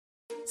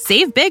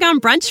Save big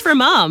on brunch for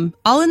mom,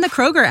 all in the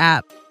Kroger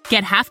app.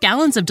 Get half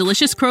gallons of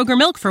delicious Kroger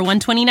milk for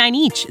 $1.29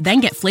 each.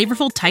 Then get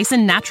flavorful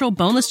Tyson natural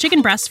boneless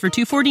chicken breasts for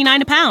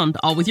 $2.49 a pound,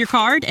 all with your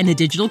card and a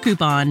digital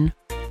coupon.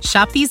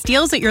 Shop these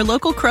deals at your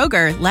local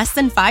Kroger, less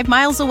than 5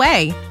 miles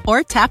away.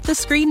 Or tap the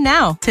screen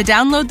now to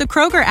download the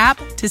Kroger app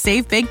to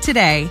save big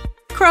today.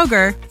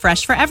 Kroger,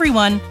 fresh for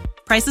everyone.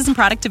 Prices and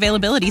product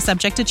availability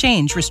subject to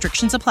change.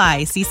 Restrictions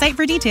apply. See site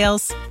for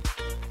details.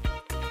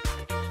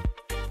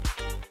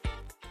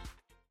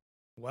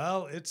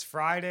 Well, it's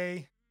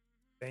Friday.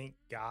 Thank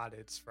God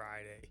it's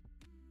Friday.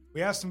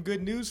 We have some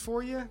good news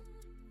for you,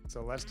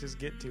 so let's just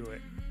get to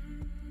it.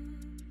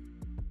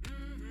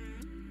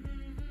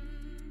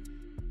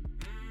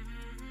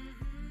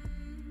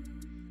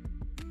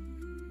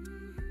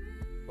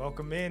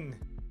 Welcome in.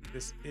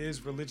 This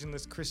is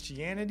Religionless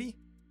Christianity.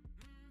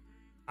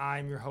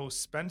 I'm your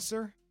host,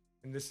 Spencer,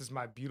 and this is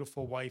my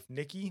beautiful wife,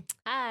 Nikki.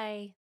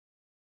 Hi.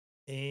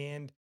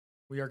 And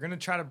we are going to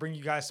try to bring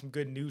you guys some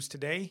good news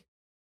today.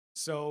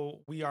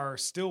 So we are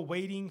still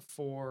waiting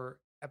for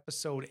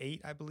episode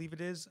 8, I believe it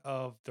is,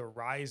 of the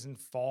Rise and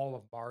Fall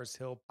of Mars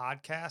Hill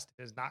podcast.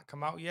 It has not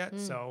come out yet,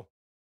 so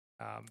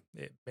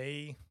it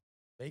may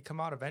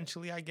come out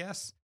eventually, I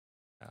guess.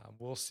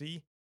 We'll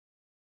see.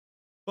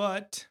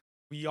 But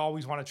we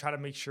always want to try to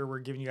make sure we're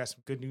giving you guys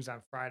some good news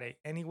on Friday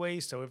anyway.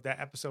 So if that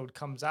episode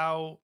comes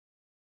out,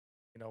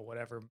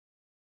 whatever,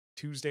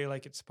 Tuesday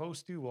like it's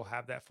supposed to, we'll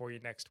have that for you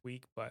next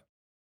week. But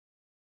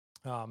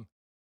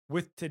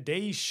with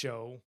today's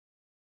show,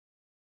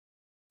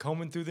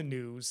 combing through the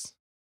news,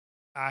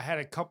 I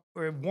had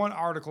one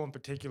article in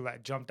particular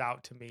that jumped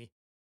out to me,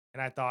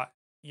 and I thought,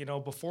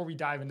 before we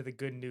dive into the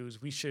good news,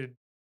 we should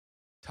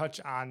touch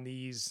on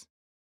these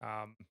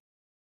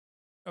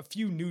a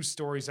few news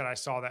stories that I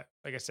saw that,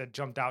 like I said,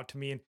 jumped out to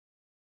me. And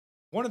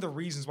one of the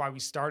reasons why we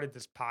started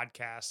this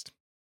podcast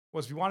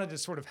was we wanted to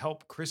sort of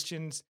help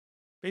Christians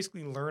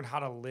basically learn how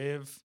to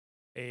live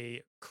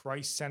a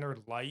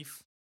Christ-centered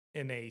life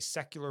in a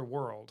secular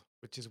world,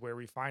 which is where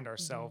we find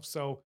ourselves.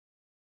 Mm-hmm.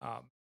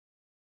 So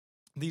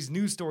these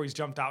news stories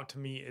jumped out to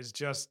me as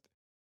just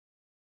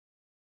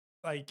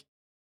like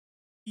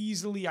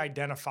easily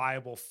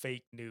identifiable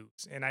fake news.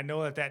 And I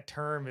know that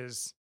term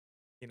is,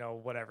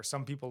 whatever.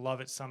 Some people love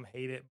it, some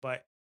hate it,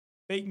 but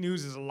fake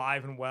news is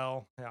alive and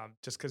well.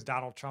 Just because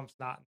Donald Trump's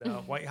not in the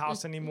White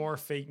House anymore,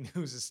 fake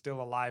news is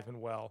still alive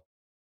and well.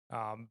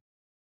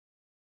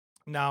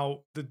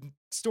 Now, the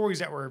stories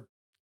that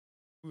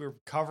we were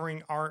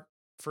covering aren't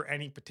for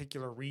any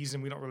particular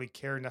reason. We don't really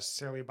care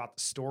necessarily about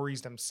the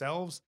stories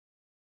themselves.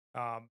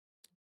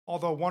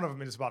 Although one of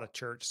them is about a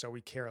church, so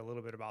we care a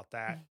little bit about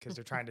that because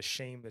they're trying to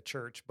shame the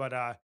church.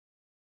 But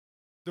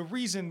the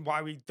reason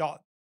why we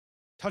thought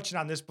touching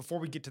on this before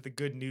we get to the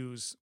good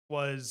news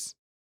was,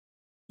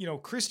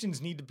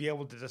 Christians need to be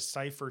able to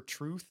decipher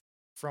truth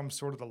from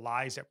sort of the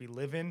lies that we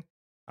live in.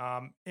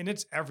 And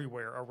it's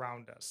everywhere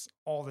around us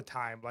all the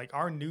time. Like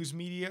our news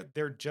media,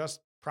 they're just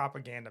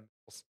propaganda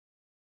mills.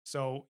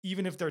 So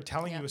even if they're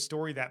telling you a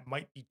story that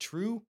might be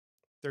true,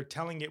 they're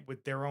telling it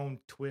with their own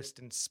twist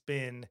and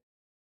spin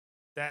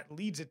that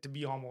leads it to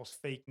be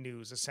almost fake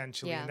news,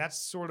 essentially. And that's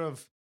sort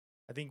of,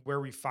 I think, where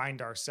we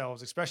find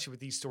ourselves, especially with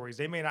these stories.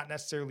 They may not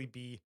necessarily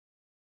be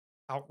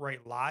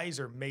outright lies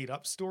or made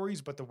up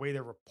stories, but the way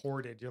they're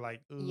reported, you're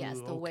like, ooh, yes,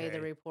 the way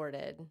they're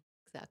reported.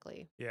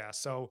 Exactly. Yeah.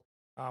 So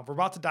we're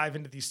about to dive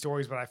into these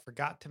stories, but I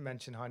forgot to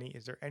mention, honey,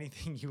 is there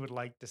anything you would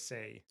like to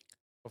say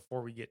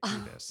before we get to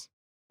this?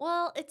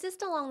 Well, it's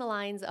just along the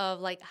lines of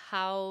like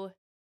how,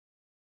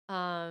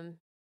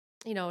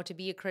 to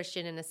be a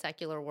Christian in a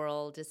secular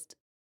world. Just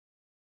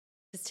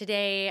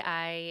today,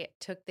 I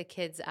took the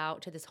kids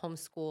out to this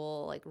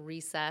homeschool like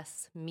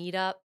recess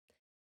meetup.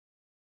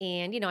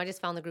 And, I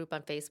just found the group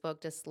on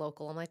Facebook, just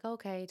local. I'm like,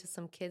 okay, just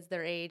some kids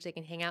their age they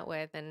can hang out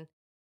with. And,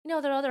 there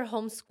are other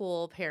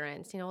homeschool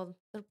parents,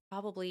 they're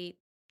probably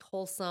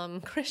wholesome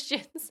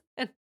Christians.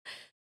 And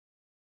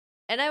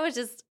I was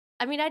just,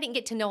 I didn't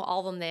get to know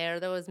all of them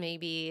there. There was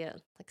maybe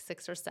like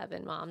 6 or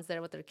 7 moms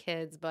there with their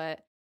kids,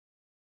 but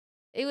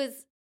it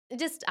was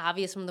just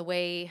obvious from the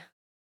way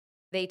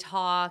they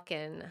talk.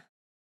 And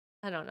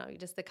I don't know,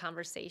 just the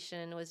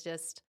conversation was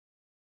just,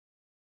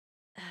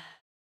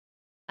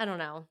 I don't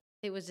know.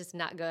 It was just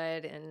not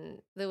good.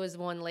 And there was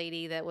one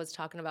lady that was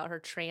talking about her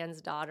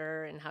trans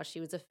daughter and how she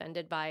was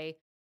offended by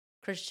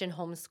Christian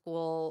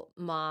homeschool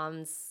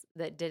moms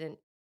that didn't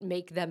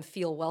make them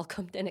feel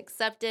welcomed and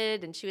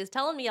accepted. And she was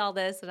telling me all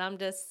this, and I'm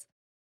just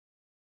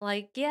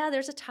like, yeah,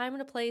 there's a time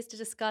and a place to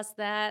discuss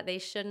that. They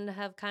shouldn't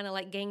have kind of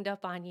like ganged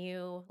up on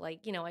you. Like,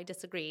 I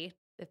disagree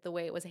with the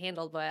way it was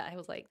handled, but I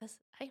was like,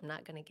 I am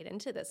not going to get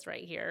into this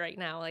right here, right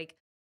now. Like,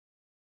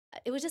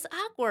 it was just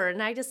awkward.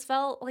 And I just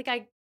felt like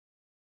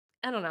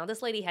I don't know,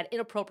 this lady had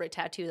inappropriate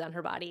tattoos on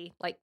her body,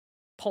 like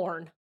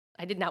porn.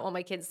 I did not want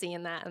my kids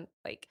seeing that. And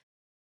like,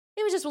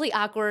 it was just really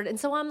awkward. And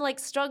so I'm like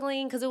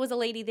struggling because it was a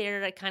lady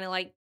there that kind of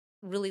like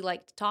really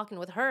liked talking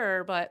with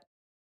her. But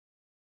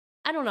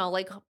I don't know,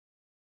 like,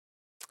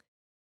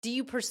 do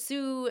you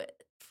pursue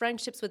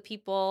friendships with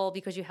people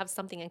because you have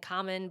something in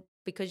common?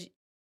 Because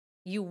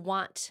you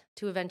want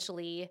to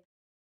eventually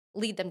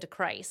lead them to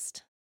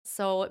Christ.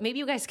 So maybe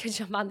you guys could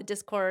jump on the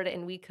Discord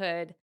and we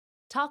could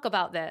talk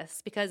about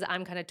this, because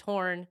I'm kind of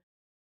torn.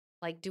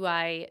 Like, do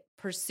I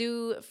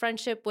pursue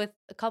friendship with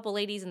a couple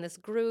ladies in this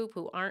group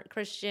who aren't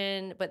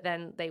Christian, but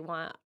then they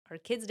want our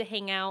kids to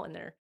hang out and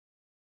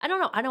I don't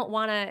know. I don't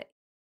want to.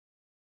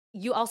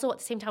 You also at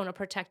the same time want to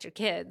protect your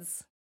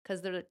kids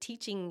because they're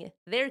teaching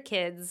their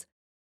kids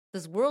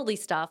this worldly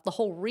stuff. The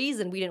whole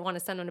reason we didn't want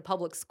to send them to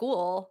public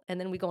school, and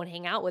then we go and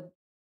hang out with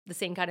the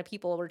same kind of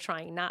people we're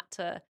trying not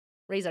to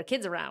raise our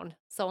kids around.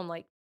 So I'm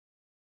like,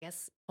 I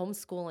guess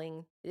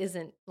homeschooling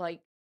isn't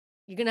like,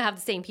 you're going to have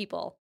the same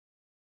people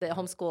that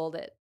homeschooled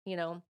it,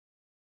 Yeah,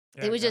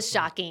 it was just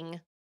definitely.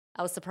 shocking.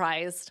 I was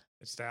surprised.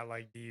 It's that,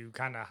 like, do you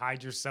kind of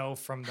hide yourself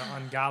from the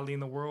ungodly in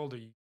the world, or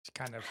you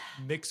kind of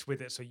mix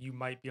with it so you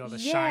might be able to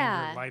shine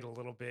your Yeah. light a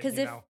little bit, Because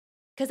you know?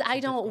 because It's a I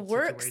don't difficult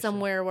work situation.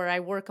 somewhere where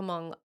I work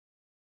among,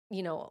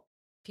 you know,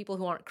 people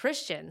who aren't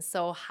Christians.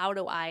 So how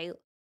do I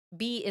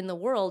be in the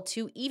world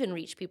to even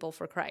reach people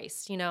for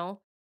Christ?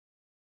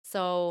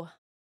 So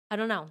I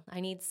don't know. I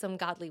need some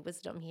godly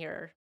wisdom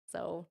here.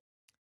 So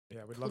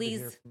Yeah, we'd love to hear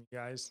please from you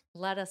guys.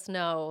 let us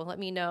know. Let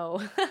me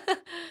know.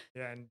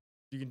 Yeah, and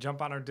you can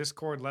jump on our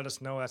Discord. Let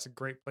us know. That's a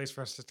great place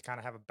for us just to kind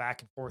of have a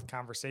back and forth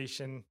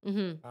conversation.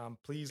 hmm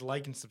Please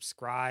like and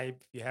subscribe.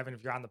 If you haven't,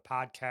 if you're on the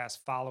podcast,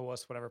 follow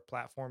us, whatever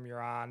platform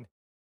you're on.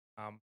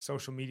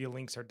 Social media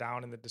links are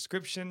down in the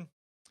description.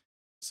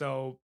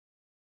 So,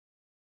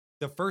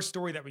 the first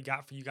story that we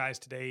got for you guys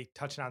today,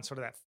 touching on sort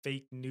of that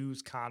fake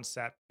news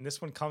concept, and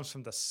this one comes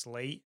from the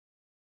Slate.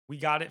 We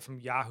got it from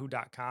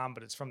yahoo.com,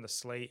 but it's from the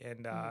Slate.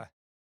 And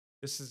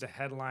this is the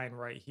headline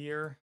right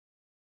here.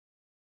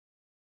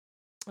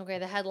 Okay,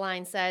 the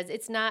headline says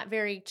it's not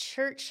very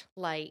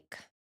church-like.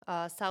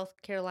 South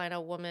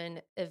Carolina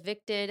woman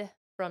evicted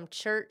from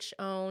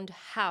church-owned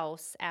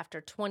house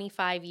after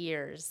 25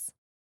 years.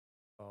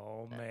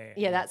 Oh, man.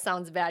 Yeah, that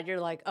sounds bad.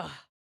 You're like, oh,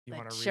 You the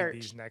want to read church.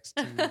 these next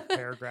two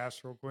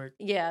paragraphs real quick?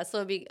 Yeah,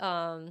 so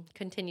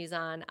continues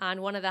on.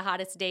 On one of the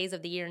hottest days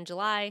of the year in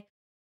July,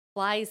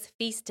 flies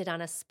feasted on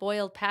a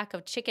spoiled pack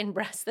of chicken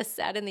breasts that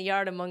sat in the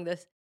yard among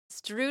the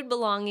strewed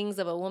belongings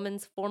of a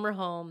woman's former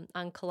home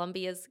on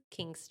Columbia's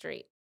King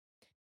Street.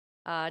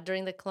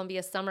 During the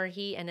Columbia summer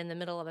heat and in the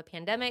middle of a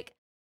pandemic,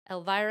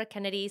 Elvira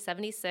Kennedy,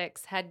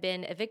 76, had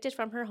been evicted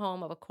from her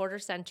home of a quarter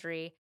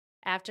century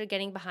after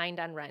getting behind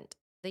on rent.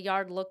 The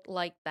yard looked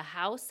like the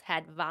house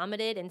had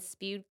vomited and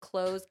spewed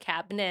clothes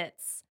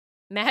cabinets,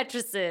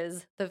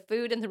 mattresses, the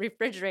food in the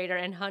refrigerator,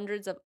 and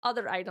hundreds of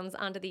other items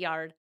onto the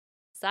yard,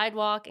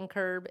 sidewalk, and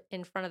curb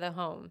in front of the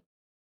home.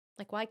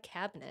 Like, why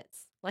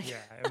cabinets? Like,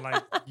 Yeah, and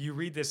like you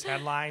read this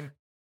headline,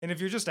 and if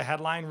you're just a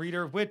headline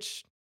reader,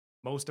 which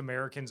most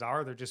Americans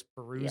are, they're just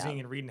perusing yeah.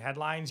 and reading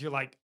headlines, you're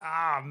like,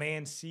 ah,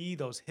 man, see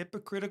those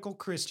hypocritical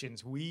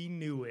Christians. We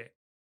knew it,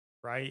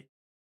 right?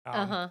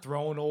 Uh-huh.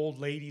 Throwing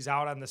old ladies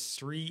out on the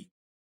street.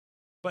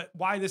 But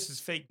why this is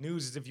fake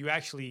news is if you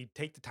actually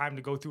take the time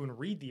to go through and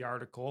read the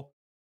article,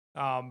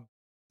 um,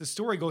 the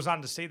story goes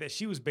on to say that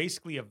she was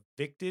basically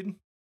evicted,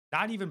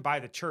 not even by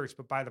the church,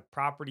 but by the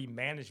property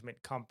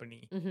management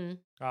company.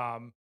 Mm-hmm.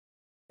 Um,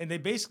 and they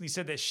basically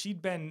said that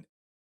she'd been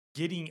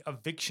getting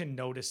eviction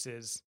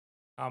notices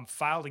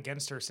filed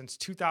against her since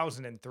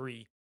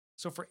 2003.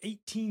 So for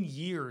 18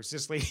 years,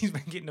 this lady's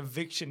been getting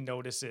eviction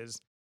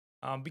notices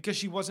because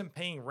she wasn't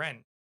paying rent.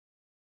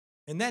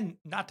 And then,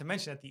 not to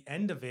mention, at the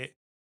end of it,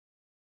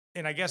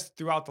 and I guess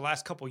throughout the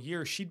last couple of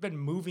years, she'd been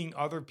moving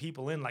other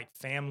people in, like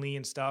family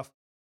and stuff,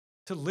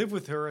 to live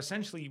with her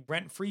essentially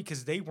rent free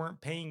because they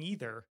weren't paying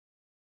either.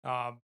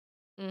 Um,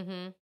 Mm-hmm.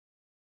 And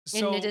it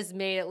so just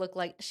made it look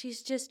like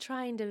she's just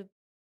trying to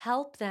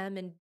help them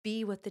and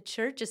be what the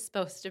church is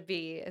supposed to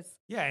be.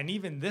 yeah, and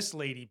even this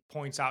lady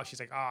points out, she's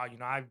like, "Oh,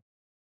 I've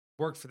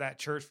worked for that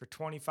church for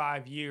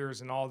 25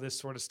 years and all this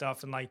sort of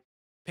stuff," and like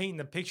painting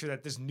the picture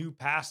that this new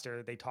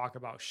pastor they talk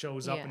about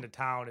shows up Yeah. into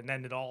town and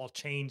then it all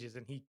changes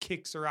and he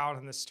kicks her out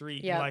on the street,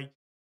 and Yep. like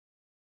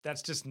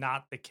that's just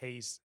not the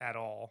case at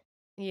all.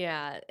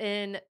 Yeah.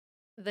 And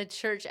the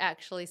church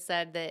actually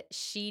said that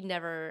she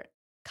never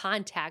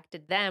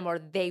contacted them or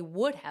they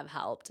would have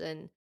helped.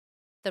 And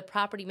the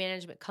property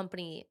management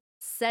company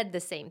said the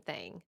same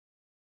thing.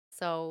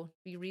 So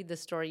if you read the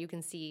story, you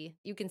can see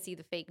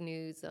the fake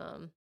news,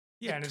 the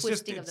Yeah, and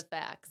twisting of the it's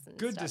facts and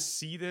good to stuff.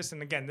 see this.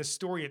 And again, this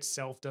story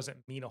itself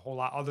doesn't mean a whole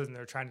lot other than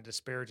they're trying to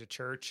disparage a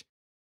church.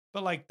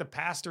 But like the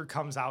pastor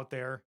comes out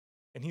there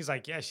and he's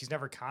like, "Yeah, she's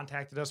never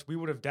contacted us. We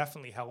would have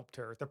definitely helped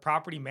her." The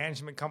property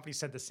management company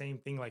said the same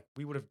thing, like,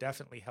 "We would have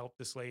definitely helped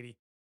this lady."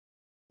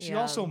 She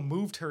Yeah. also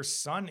moved her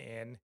son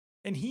in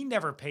and he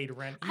never paid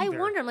rent I either.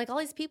 wonder, I'm like, all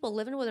these people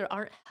living with her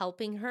aren't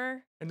helping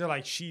her. And they're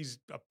like, "She's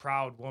a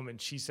proud woman.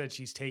 She said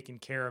she's taking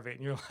care of it."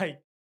 And you're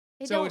like,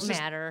 It so don't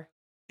matter.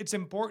 it's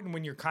important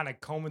when you're kind of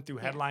combing through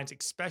Yeah. headlines,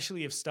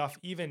 especially if stuff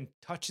even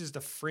touches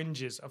the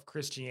fringes of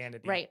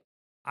Christianity. Right.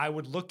 I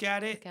would look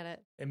at it Look at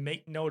it. and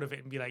make note of it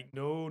and be like,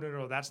 no, no,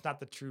 no, that's not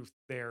the truth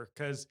there.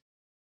 Because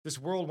this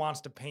world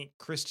wants to paint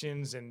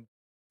Christians and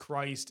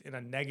Christ in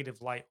a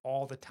negative light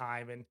all the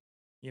time. And,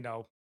 you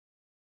know,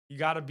 You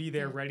got to be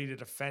there Yeah. ready to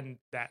defend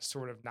that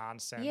sort of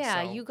nonsense.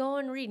 Yeah, So, you go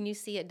and read and you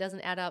see it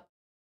doesn't add up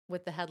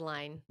with the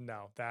headline.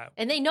 no, that.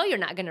 And they know you're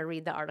not going to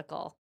read the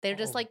article. They're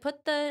just Oh, like,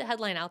 put the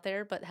headline out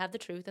there, but have the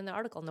truth in the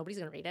article. Nobody's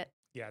going to read it.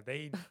 yeah,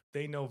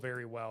 they know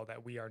very well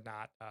that we are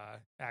not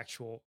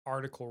actual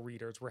article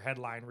readers. We're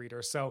headline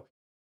readers. So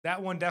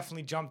that one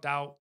definitely jumped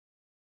out.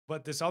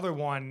 But this other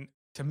one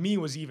to me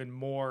was even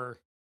more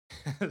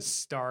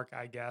stark,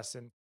 I guess.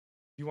 And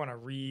if you want to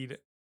read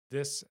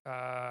this,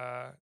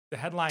 the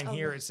headline Oh,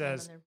 here, yeah, it hold on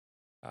says,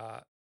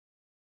 there.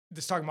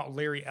 this talking about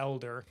Larry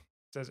Elder.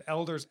 It says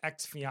Elder's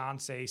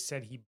ex-fiance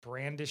said he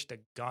brandished a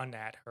gun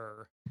at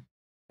her.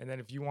 And then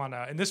if you want to,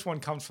 and this one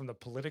comes from the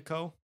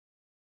Politico.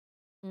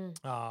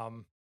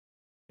 Mm.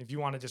 If you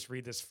want to just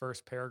read this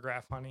first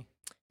paragraph, honey.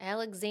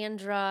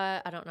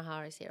 Alexandra, I don't know how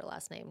I say her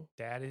last name.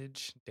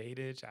 Datage,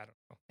 I don't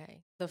know.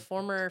 Okay. The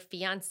former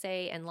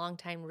fiance and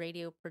longtime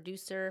radio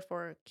producer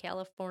for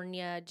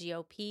California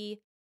GOP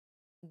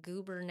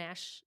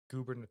Gubernatorial.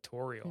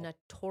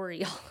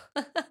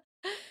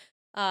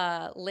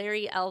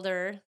 Larry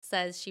Elder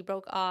says she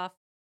broke off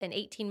an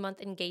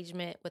 18-month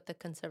engagement with the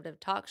conservative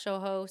talk show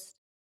host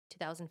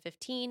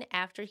 2015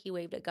 after he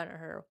waved a gun at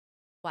her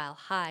while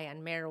high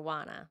on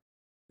marijuana.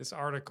 This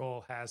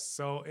article has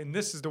and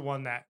this is the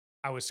one that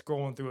I was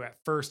scrolling through at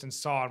first and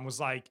saw and was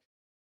like,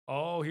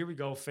 oh, here we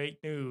go, fake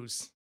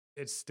news.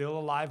 It's still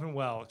alive and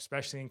well,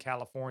 especially in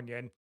California.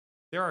 And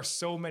there are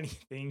so many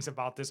things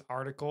about this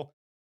article.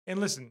 And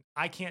listen,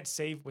 I can't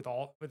say with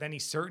any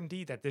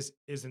certainty that this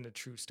isn't a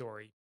true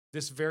story.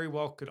 This very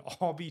well could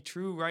all be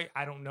true, right?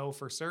 I don't know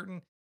for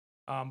certain.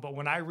 But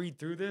when I read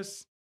through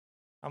this,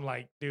 I'm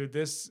like, dude,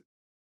 this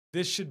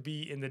should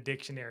be in the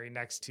dictionary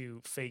next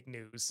to fake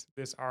news,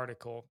 this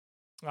article.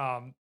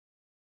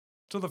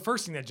 So the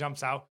first thing that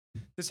jumps out,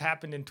 this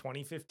happened in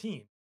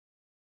 2015.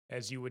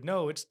 As you would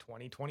know, it's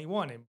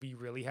 2021 and we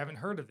really haven't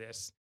heard of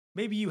this.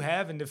 Maybe you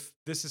have, and if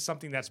this is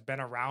something that's been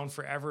around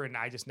forever and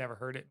I just never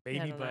heard it,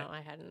 maybe, but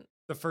I hadn't.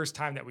 The first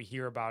time that we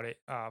hear about it.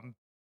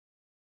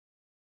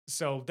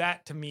 So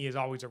that to me is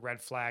always a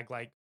red flag.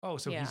 Like, oh,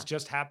 so he's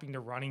just happening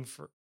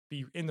to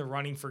be in the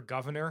running for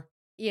governor.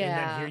 Yeah. And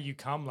then here you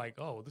come like,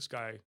 oh, this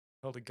guy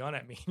held a gun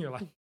at me. And you're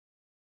like,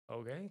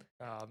 okay.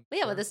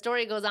 But the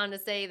story goes on to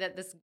say that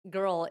this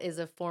girl is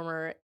a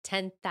former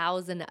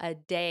 10,000 a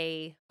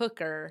day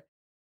hooker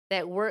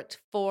that worked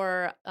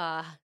for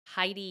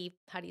Heidi.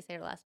 How do you say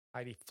her last?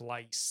 Heidi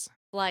Fleiss.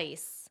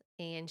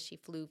 And she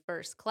flew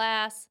first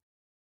class.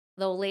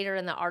 Though later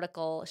in the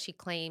article, she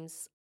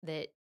claims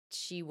that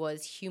she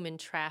was human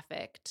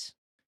trafficked.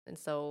 And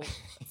so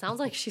it sounds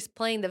like she's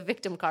playing the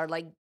victim card.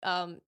 Like,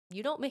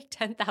 you don't make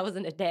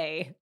 10,000 a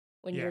day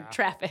when you're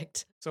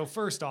trafficked. So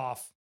first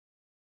off,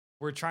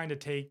 we're trying to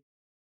take,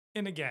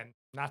 and again,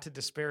 not to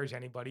disparage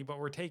anybody, but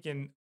we're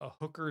taking a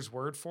hooker's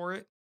word for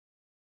it.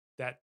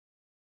 That,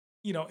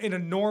 in a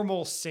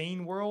normal,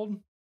 sane world,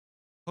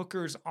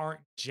 hookers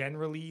aren't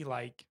generally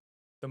like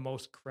the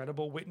most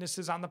credible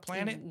witnesses on the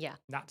planet. Yeah.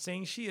 Not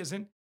saying she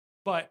isn't,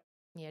 but.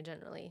 Yeah,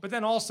 generally. But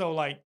then also,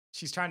 like,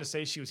 she's trying to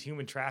say she was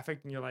human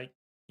trafficked, and you're like,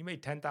 you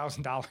made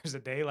 $10,000 a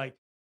day. Like,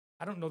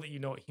 I don't know that you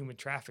know what human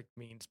trafficked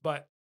means.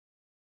 But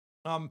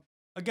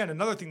again,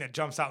 another thing that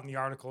jumps out in the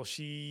article,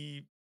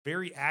 she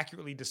very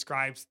accurately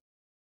describes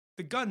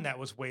the gun that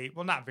was waved.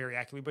 Well, not very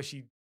accurately, but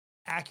she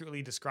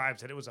accurately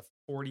describes that it was a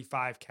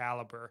 .45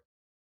 caliber.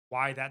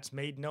 Why that's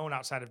made known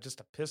outside of just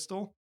a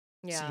pistol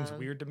seems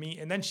weird to me.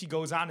 And then she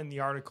goes on in the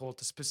article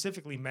to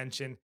specifically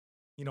mention,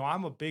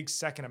 I'm a big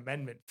Second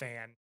Amendment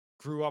fan,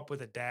 grew up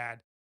with a dad,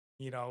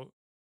 and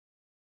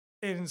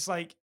it's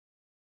like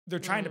they're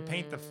trying to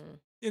paint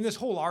in this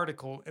whole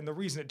article. And the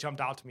reason it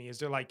jumped out to me is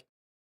they're like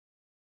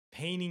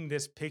painting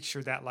this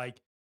picture that like,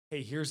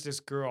 hey, here's this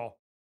girl.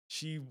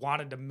 She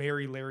wanted to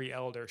marry Larry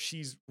Elder.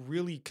 She's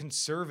really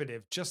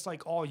conservative, just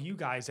like all you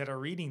guys that are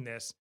reading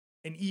this.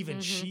 And even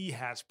she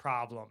has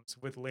problems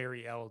with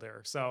Larry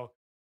Elder. So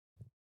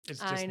it's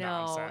just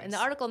nonsense. And the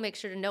article makes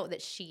sure to note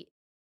that she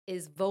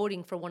is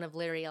voting for one of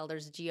Larry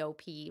Elder's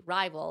GOP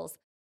rivals.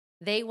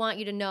 They want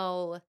you to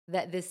know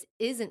that this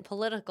isn't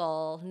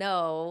political,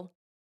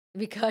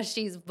 because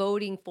she's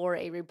voting for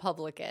a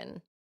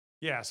Republican.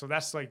 Yeah, so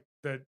that's like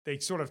they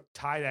sort of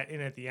tie that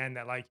in at the end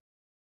that like,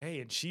 hey,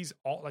 and she's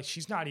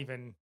not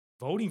even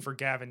voting for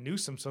Gavin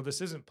Newsom, so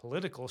this isn't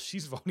political.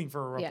 She's voting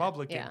for a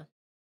Republican. Yeah.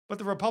 But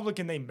the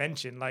Republican they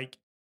mentioned like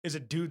is a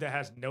dude that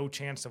has no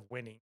chance of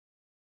winning.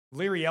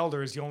 Larry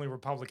Elder is the only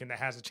Republican that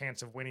has a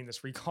chance of winning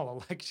this recall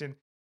election.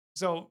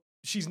 So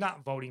she's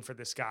not voting for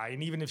this guy.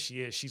 And even if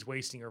she is, she's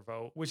wasting her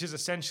vote, which is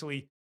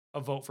essentially a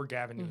vote for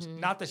Gavin Newsom.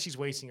 Not that she's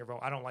wasting her vote.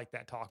 I don't like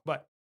that talk.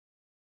 But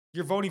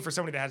you're voting for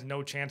somebody that has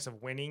no chance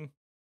of winning.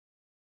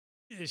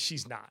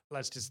 She's not.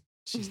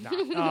 She's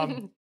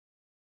not.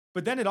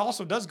 But then it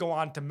also does go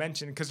on to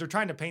mention, because they're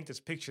trying to paint this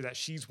picture that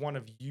she's one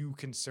of you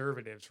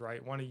conservatives,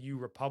 right? One of you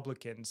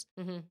Republicans.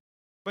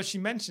 But she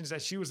mentions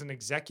that she was an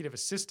executive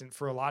assistant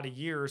for a lot of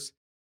years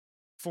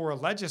for a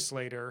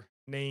legislator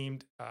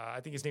named, I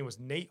think his name was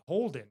Nate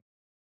Holden.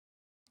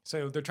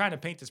 So they're trying to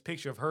paint this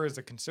picture of her as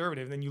a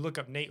conservative. And then you look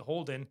up Nate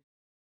Holden,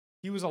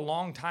 he was a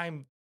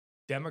longtime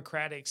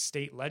Democratic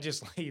state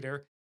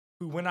legislator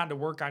who went on to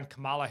work on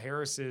Kamala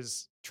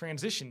Harris's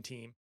transition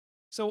team.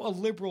 So a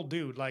liberal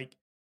dude, like,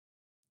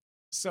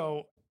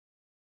 so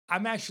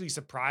I'm actually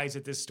surprised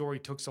that this story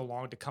took so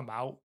long to come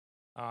out.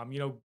 You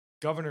know,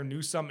 Governor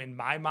Newsom, in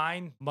my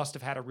mind, must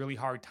have had a really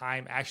hard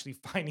time actually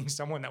finding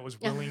someone that was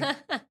willing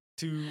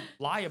to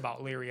lie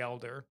about Larry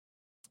Elder.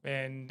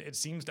 And it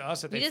seems to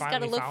us that You they just got to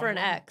finally look found for an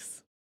one.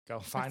 X. Go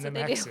find That's them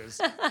what they X's.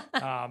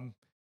 do.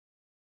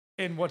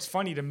 And what's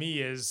funny to me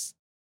is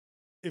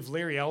if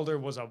Larry Elder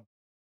was a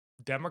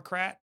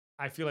Democrat,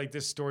 I feel like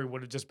this story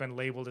would have just been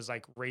labeled as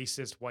like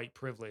racist white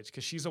privilege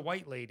because she's a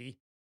white lady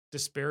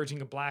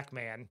disparaging a black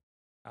man.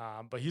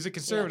 But he's a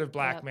conservative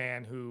black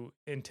man who,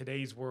 in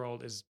today's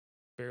world, is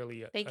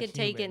barely They a could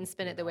take it human, and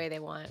spin you it the know? way they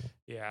want.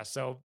 Yeah.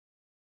 So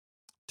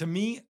to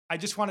me, I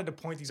just wanted to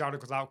point these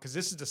articles out because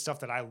this is the stuff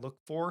that I look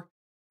for.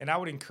 And I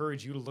would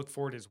encourage you to look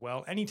for it as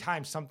well.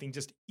 Anytime something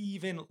just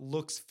even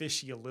looks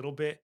fishy a little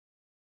bit,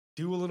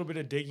 do a little bit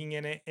of digging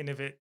in it. And if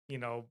it, you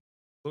know,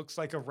 looks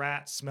like a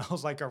rat,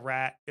 smells like a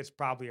rat, it's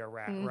probably a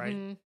rat, right?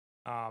 Mhm.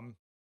 Um,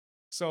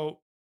 so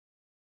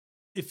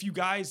if you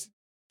guys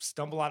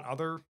stumble on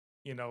other,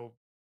 you know,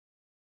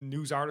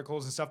 news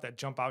articles and stuff that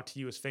jump out to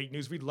you as fake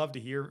news, we'd love to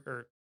hear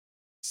or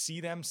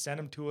see them. Send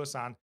them to us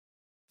on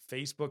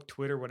Facebook,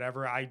 Twitter,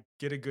 whatever. I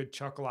get a good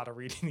chuckle out of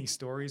reading these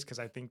stories because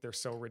I think they're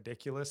so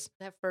ridiculous.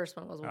 That first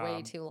one was way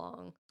Um, too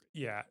long.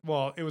 Yeah,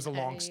 well, it was a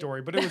long I-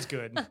 story, but it was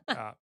good,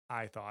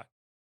 I thought.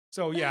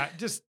 So yeah,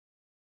 just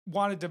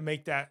wanted to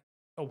make that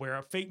aware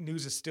of. Fake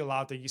news is still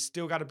out there. You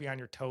still got to be on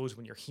your toes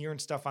when you're hearing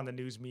stuff on the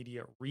news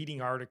media,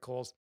 reading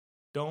articles.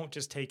 Don't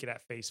just take it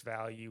at face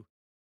value.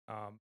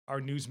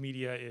 Our news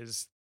media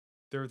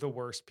they're the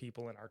worst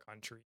people in our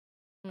country.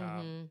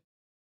 Mhm.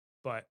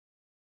 But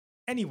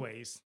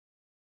anyways,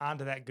 on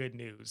to that good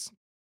news.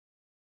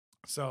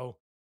 So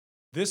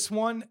this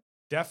one,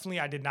 definitely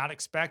I did not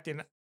expect,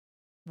 and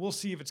we'll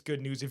see if it's good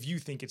news. If you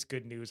think it's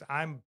good news,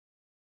 I'm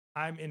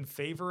in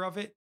favor of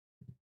it,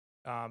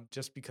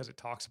 just because it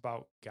talks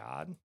about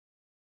God.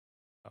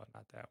 Oh,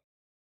 not that one.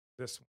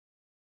 This one.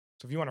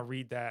 So if you want to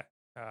read that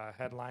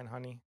headline,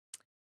 honey.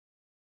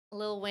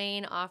 Lil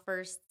Wayne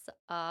offers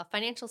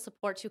financial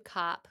support to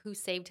cop who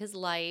saved his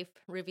life,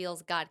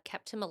 reveals God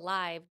kept him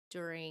alive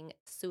during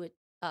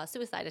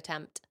suicide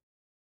attempt.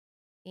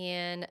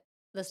 And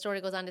the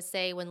story goes on to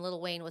say when Lil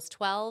Wayne was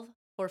 12,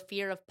 for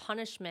fear of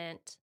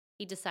punishment,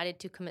 he decided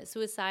to commit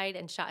suicide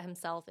and shot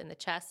himself in the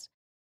chest.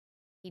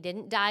 He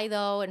didn't die,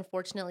 though.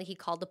 Unfortunately, he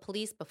called the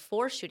police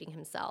before shooting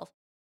himself.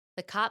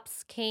 The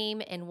cops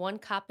came, and one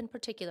cop in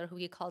particular, who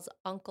he calls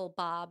Uncle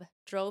Bob,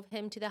 drove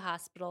him to the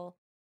hospital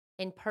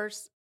and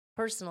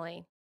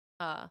personally,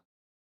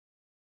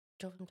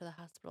 drove him to the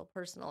hospital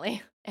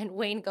personally. And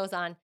Wayne goes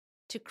on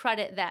to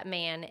credit that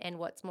man and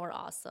what's more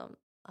awesome,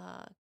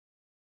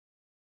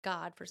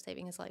 God for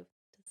saving his life.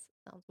 This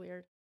sounds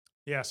weird.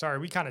 Yeah, sorry.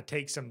 We kind of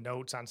take some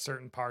notes on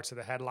certain parts of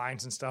the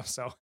headlines and stuff.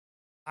 So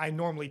I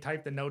normally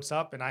type the notes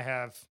up, and I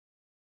have,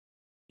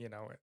 you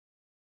know,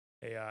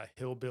 a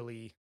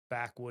hillbilly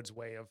backwoods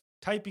way of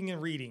typing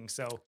and reading.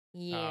 So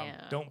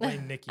Yeah. don't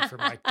blame Nikki for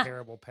my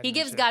terrible penmanship.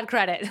 He gives God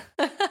credit.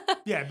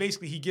 Yeah,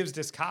 basically he gives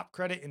this cop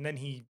credit, and then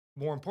he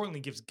more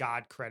importantly gives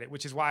God credit,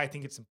 which is why I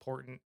think it's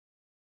important.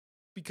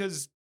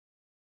 Because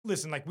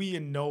listen, like we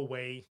in no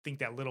way think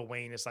that Lil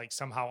Wayne is like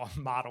somehow a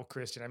model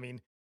Christian. I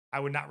mean, I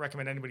would not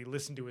recommend anybody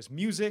listen to his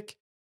music,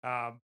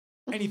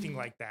 anything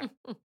like that.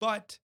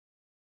 But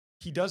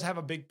he does have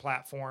a big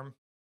platform,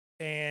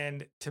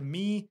 and to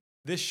me,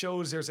 this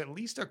shows there's at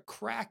least a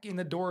crack in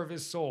the door of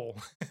his soul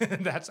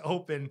that's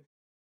open.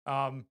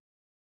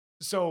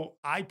 So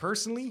I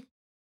personally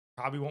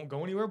probably won't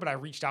go anywhere, but I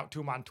reached out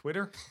to him on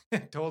Twitter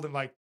and told him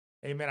like,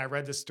 "Hey man, I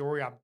read this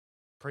story. I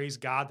praise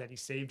God that he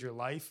saved your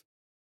life."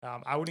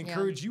 I would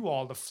encourage you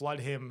all to flood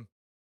him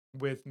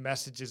with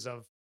messages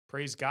of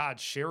praise God,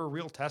 share a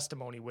real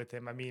testimony with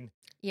him. I mean,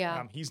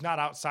 Yeah. he's not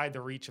outside the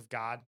reach of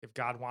God if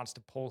God wants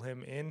to pull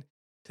him in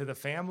to the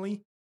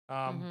family.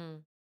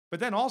 Mhm. But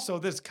then also,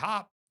 this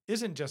cop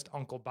isn't just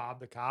Uncle Bob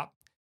the cop.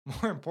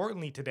 More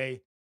importantly,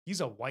 today,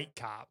 he's a white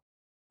cop.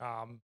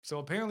 So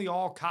apparently,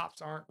 all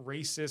cops aren't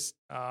racist,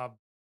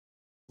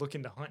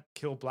 looking to hunt,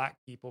 kill black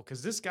people,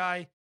 because this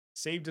guy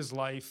saved his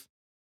life.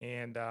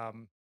 And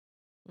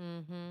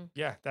Mhm.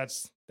 yeah,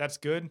 that's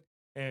good.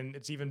 And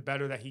it's even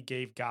better that he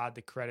gave God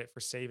the credit for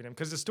saving him,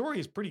 because the story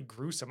is pretty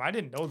gruesome. I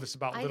didn't know this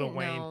about I Lil didn't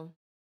Wayne.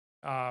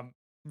 know.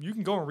 You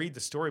can go and read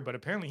the story, but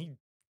apparently he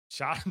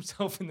shot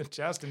himself in the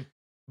chest and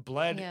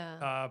bled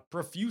Yeah.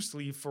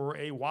 profusely for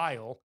a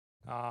while.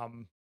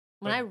 When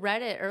But I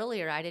read it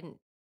earlier,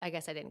 I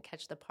guess I didn't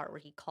catch the part where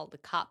he called the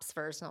cops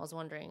first, and I was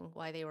wondering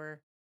why they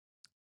were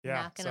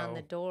yeah, knocking on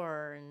the so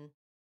door, and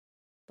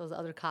those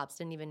other cops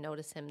didn't even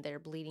notice him there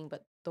bleeding,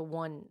 but the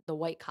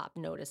white cop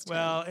noticed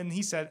well, him. and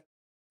he said,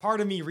 part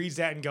of me reads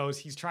that and goes,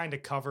 he's trying to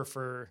cover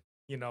for,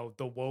 you know,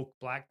 the woke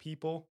black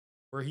people,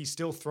 where he's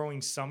still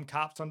throwing some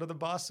cops under the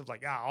bus of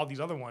like, all these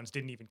other ones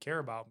didn't even care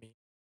about me.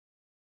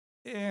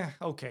 Yeah,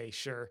 okay,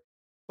 sure.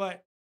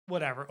 But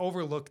whatever,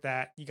 overlook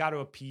that. You got to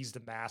appease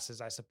the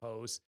masses, I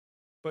suppose,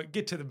 but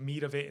get to the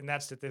meat of it. And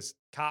that's that this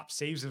cop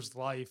saves his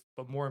life,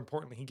 but more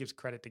importantly, he gives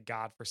credit to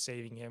God for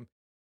saving him,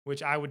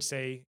 which I would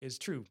say is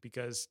true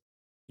because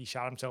he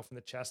shot himself in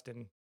the chest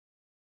and,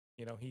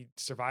 he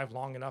survived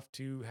long enough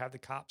to have the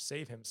cops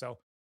save him. So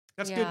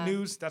that's good Yeah.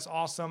 news. That's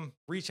awesome.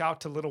 Reach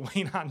out to Lil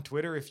Wayne on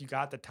Twitter if you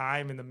got the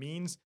time and the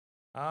means,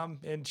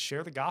 and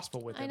share the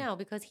gospel with I him. know,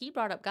 because he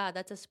brought up God.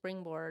 That's a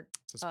springboard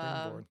It's a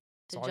springboard. to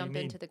That's all you jump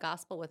need. into the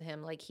gospel with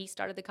him. Like, he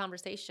started the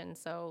conversation.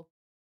 So,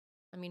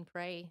 I mean,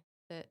 pray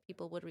that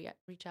people would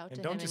reach out And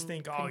to don't him just and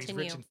think, oh, he's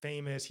rich continue. and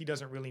famous. He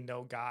doesn't really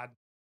know God.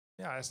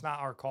 Yeah, that's not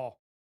our call.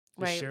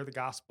 Just Right. share the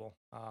gospel.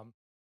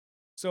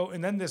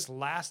 And then this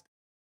last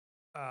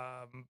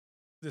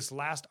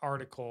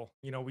article,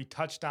 we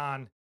touched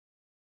on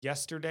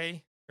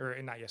yesterday,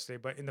 or not yesterday,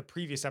 but in the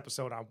previous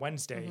episode on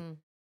Wednesday,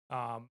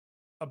 Mhm.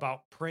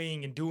 about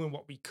praying and doing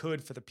what we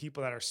could for the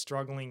people that are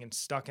struggling and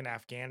stuck in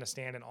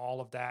Afghanistan and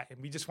all of that. And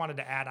we just wanted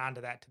to add on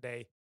to that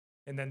today.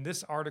 And then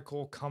this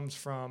article comes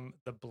from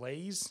The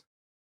Blaze.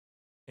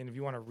 And if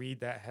you want to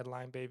read that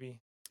headline, baby.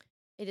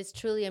 It is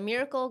truly a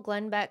miracle.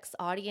 Glenn Beck's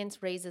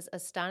audience raises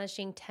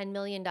astonishing $10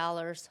 million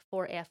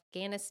for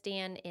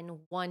Afghanistan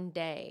in one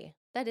day.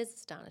 That is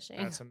astonishing.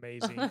 That's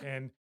amazing.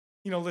 And,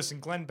 listen,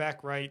 Glenn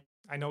Beck, right?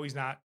 I know he's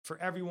not for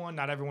everyone.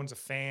 Not everyone's a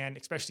fan,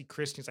 especially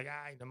Christians like,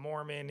 the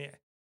Mormon,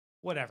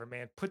 whatever,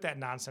 man. Put that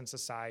nonsense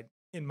aside.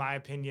 In my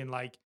opinion,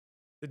 like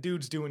the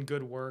dude's doing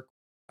good work.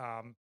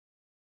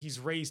 He's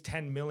raised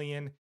 10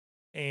 million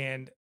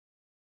and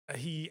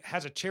he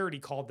has a charity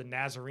called the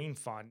Nazarene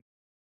Fund,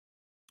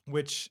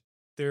 which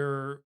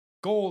their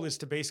goal is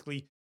to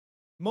basically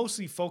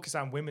mostly focus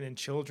on women and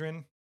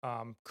children,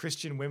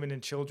 Christian women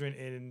and children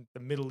in the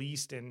Middle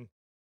East and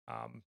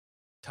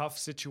tough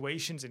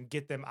situations and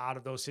get them out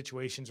of those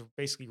situations,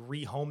 basically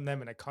rehome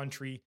them in a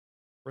country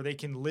where they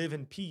can live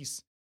in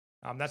peace.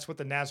 That's what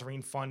the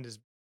Nazarene Fund is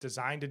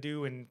designed to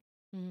do. And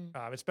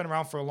it's been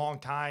around for a long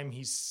time.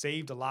 He's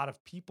saved a lot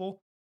of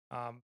people.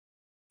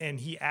 And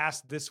he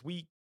asked this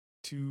week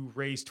to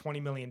raise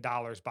 $20 million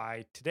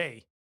by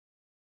today.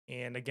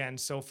 And again,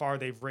 so far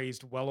they've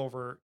raised well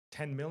over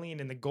 10 million.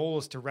 And the goal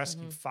is to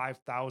rescue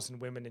 5,000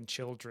 women and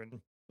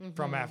children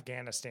from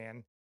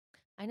Afghanistan.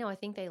 I know. I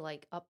think they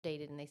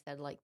updated and they said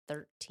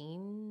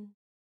 13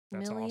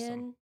 That's million.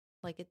 awesome.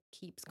 Like, it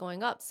keeps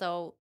going up.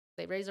 So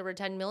they raised over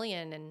 10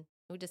 million, and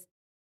we just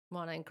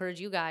want to encourage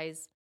you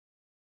guys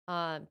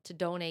to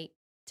donate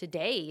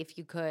today if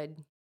you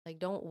could. Like,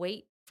 don't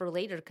wait for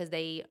later, because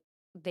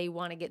they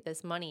want to get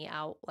this money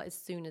out as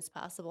soon as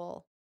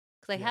possible,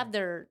 because they have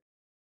their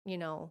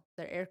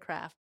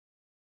aircraft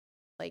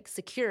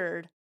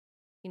secured.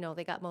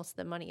 They got most of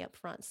the money up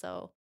front.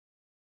 So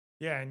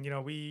yeah,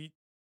 and we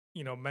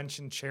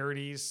mentioned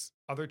charities,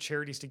 other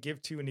charities to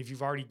give to, and if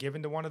you've already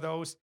given to one of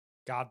those,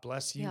 God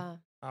bless you. yeah.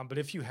 But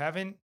if you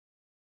haven't,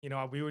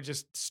 we would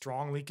just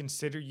strongly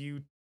consider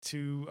you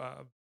to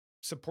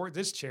support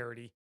this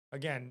charity.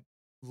 Again,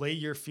 lay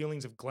your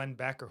feelings of Glenn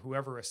Beck or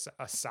whoever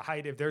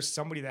aside. If there's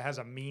somebody that has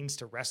a means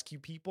to rescue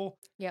people,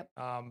 Yep.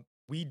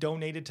 We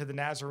donated to the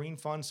Nazarene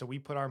Fund, so we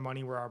put our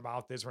money where our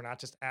mouth is. We're not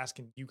just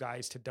asking you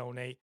guys to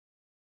donate.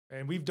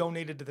 And we've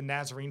donated to the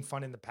Nazarene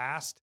Fund in the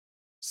past.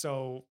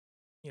 So,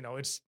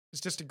 it's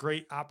just a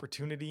great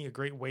opportunity, a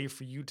great way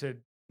for you to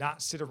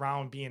not sit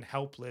around being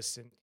helpless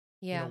and,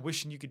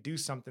 wishing you could do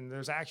something.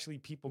 There's actually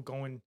people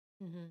going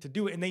to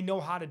do it, and they know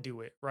how to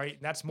do it, right?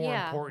 And that's more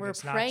important. We're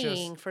It's praying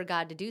not just for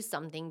God to do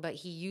something, but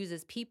He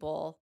uses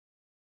people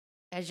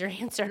as your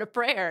answer to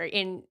prayer.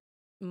 And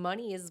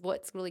money is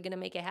what's really going to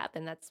make it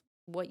happen. That's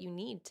what you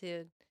need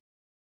to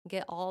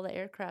get all the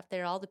aircraft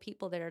there, all the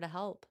people there to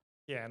help.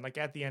 Yeah, and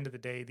at the end of the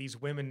day, these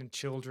women and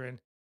children,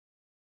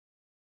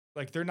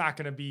 they're not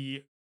going to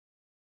be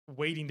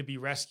waiting to be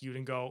rescued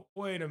and go,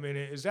 wait a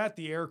minute, is that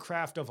the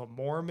aircraft of a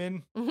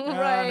Mormon?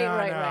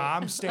 Right.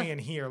 I'm staying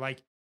here.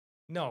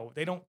 No,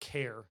 they don't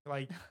care.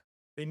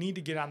 They need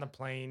to get on the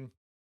plane.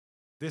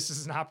 This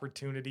is an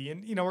opportunity.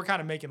 And, we're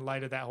kind of making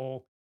light of that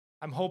whole,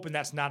 I'm hoping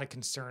that's not a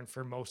concern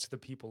for most of the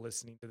people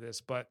listening to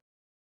this, but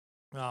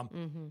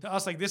to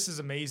us, this is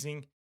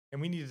amazing.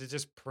 And we need to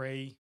just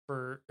pray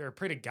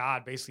to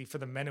God, basically, for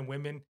the men and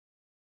women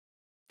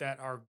that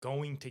are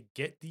going to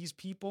get these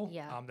people,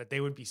 that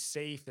they would be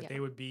safe, that they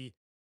would be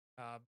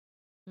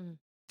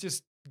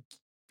just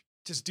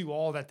do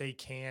all that they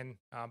can,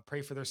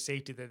 pray for their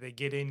safety, that they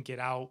get in, get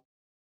out.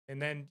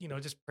 And then,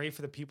 just pray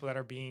for the people that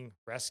are being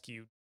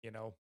rescued,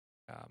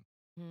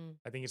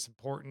 I think it's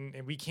important,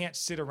 and we can't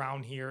sit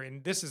around here.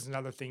 And this is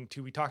another thing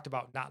too. We talked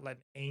about not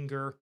letting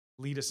anger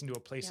lead us into a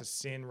place of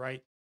sin,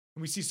 right?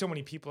 And we see so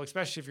many people,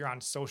 especially if you're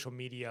on social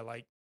media,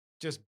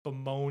 just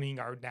bemoaning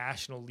our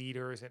national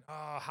leaders and,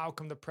 oh, how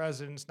come the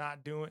president's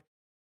not doing it?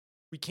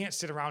 We can't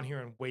sit around here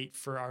and wait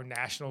for our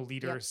national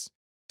leaders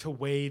to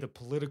weigh the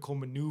political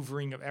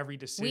maneuvering of every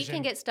decision. We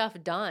can get stuff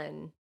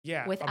done.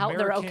 Yeah, without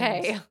they're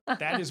okay.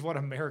 That is what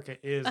America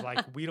is.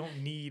 We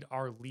don't need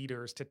our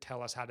leaders to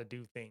tell us how to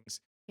do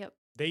things. Yep.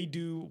 They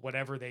do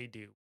whatever they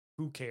do.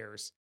 Who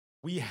cares?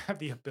 We have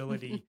the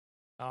ability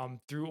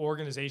through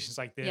organizations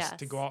like this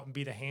to go out and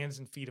be the hands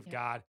and feet of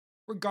God,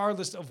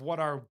 regardless of what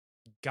our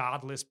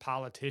godless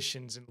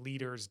politicians and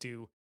leaders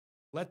do.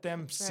 Let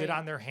them sit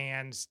on their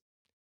hands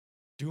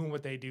doing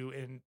what they do,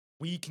 and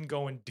we can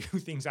go and do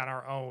things on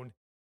our own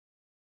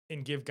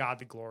and give God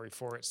the glory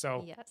for it.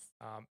 So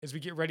as we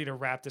get ready to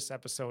wrap this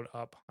episode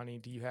up, honey,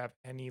 do you have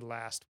any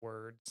last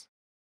words?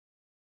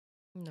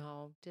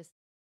 No, just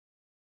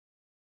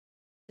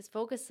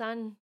focus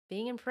on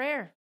being in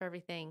prayer for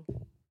everything.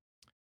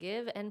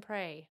 Give and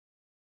pray.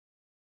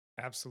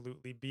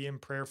 Absolutely. Be in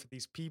prayer for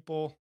these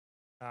people.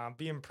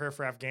 Be in prayer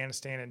for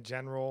Afghanistan in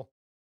general.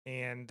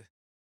 And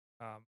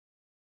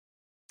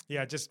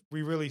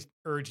we really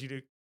urge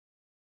you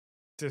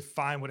to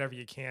find whatever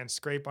you can.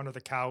 Scrape under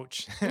the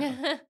couch.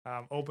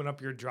 Open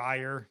up your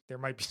dryer. There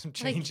might be some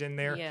change in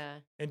there. Yeah.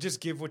 And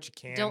just give what you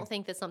can. Don't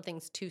think that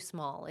something's too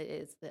small.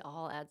 It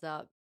all adds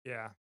up.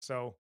 Yeah.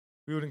 So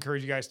we would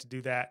encourage you guys to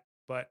do that.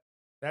 But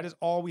that is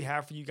all we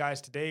have for you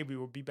guys today. We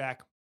will be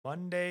back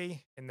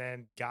Monday, and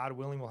then God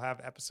willing, we'll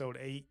have episode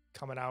 8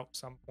 coming out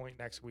some point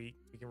next week.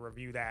 We can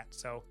review that.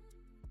 So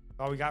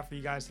that's all we got for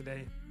you guys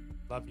today.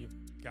 Love you.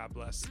 God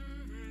bless.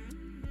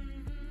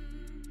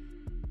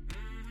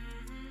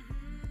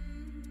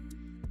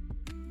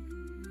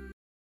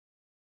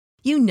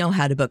 You know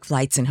how to book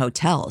flights and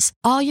hotels.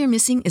 All you're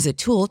missing is a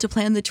tool to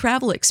plan the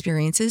travel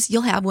experiences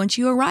you'll have once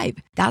you arrive.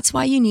 That's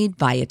why you need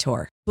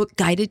Viator. Book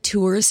guided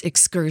tours,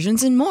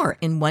 excursions, and more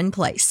in one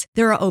place.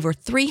 There are over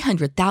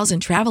 300,000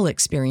 travel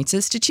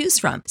experiences to choose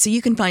from, so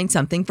you can find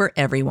something for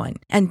everyone.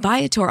 And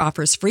Viator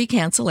offers free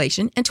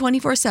cancellation and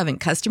 24/7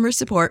 customer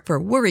support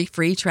for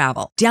worry-free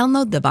travel.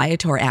 Download the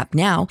Viator app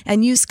now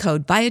and use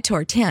code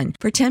Viator10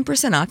 for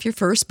 10% off your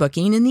first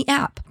booking in the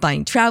app.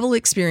 Find travel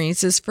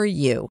experiences for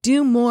you.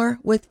 Do more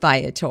with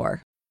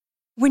Viator.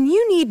 When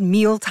you need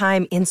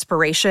mealtime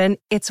inspiration,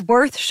 it's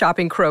worth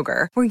shopping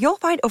Kroger, where you'll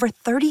find over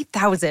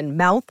 30,000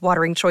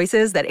 mouth-watering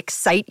choices that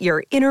excite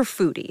your inner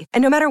foodie.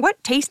 And no matter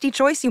what tasty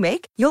choice you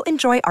make, you'll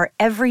enjoy our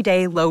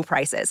everyday low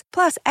prices,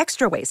 plus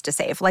extra ways to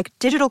save, like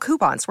digital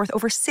coupons worth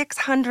over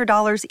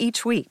 $600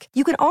 each week.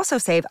 You can also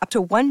save up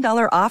to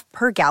 $1 off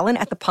per gallon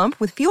at the pump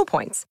with fuel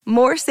points.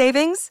 More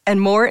savings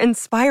and more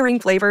inspiring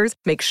flavors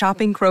make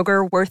shopping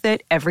Kroger worth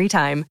it every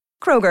time.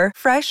 Kroger,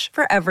 fresh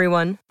for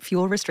everyone.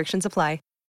 Fuel restrictions apply.